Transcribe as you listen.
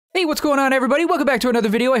Hey, what's going on, everybody? Welcome back to another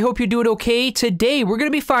video. I hope you're doing okay. Today, we're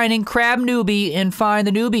going to be finding Crab Noobie and Find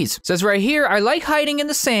the Noobies. It says right here, I like hiding in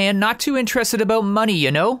the sand, not too interested about money,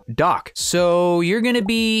 you know? Dock. So you're going to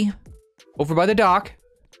be over by the dock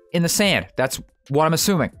in the sand. That's what I'm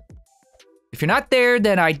assuming. If you're not there,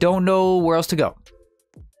 then I don't know where else to go.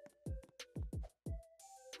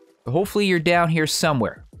 But hopefully you're down here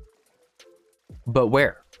somewhere. But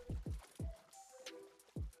where?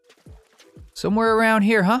 Somewhere around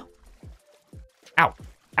here, huh? Ow.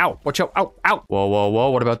 Ow. Watch out. Ow. Ow. Whoa, whoa, whoa.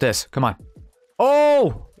 What about this? Come on.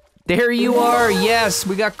 Oh! There you are. Yes,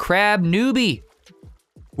 we got Crab Noobie.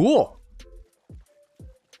 Cool.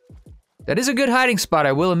 That is a good hiding spot,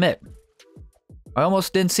 I will admit. I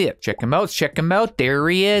almost didn't see it. Check him out. Check him out. There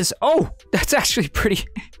he is. Oh! That's actually pretty...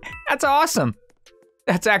 That's awesome.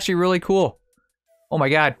 That's actually really cool. Oh my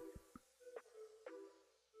god.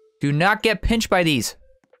 Do not get pinched by these.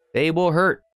 They will hurt.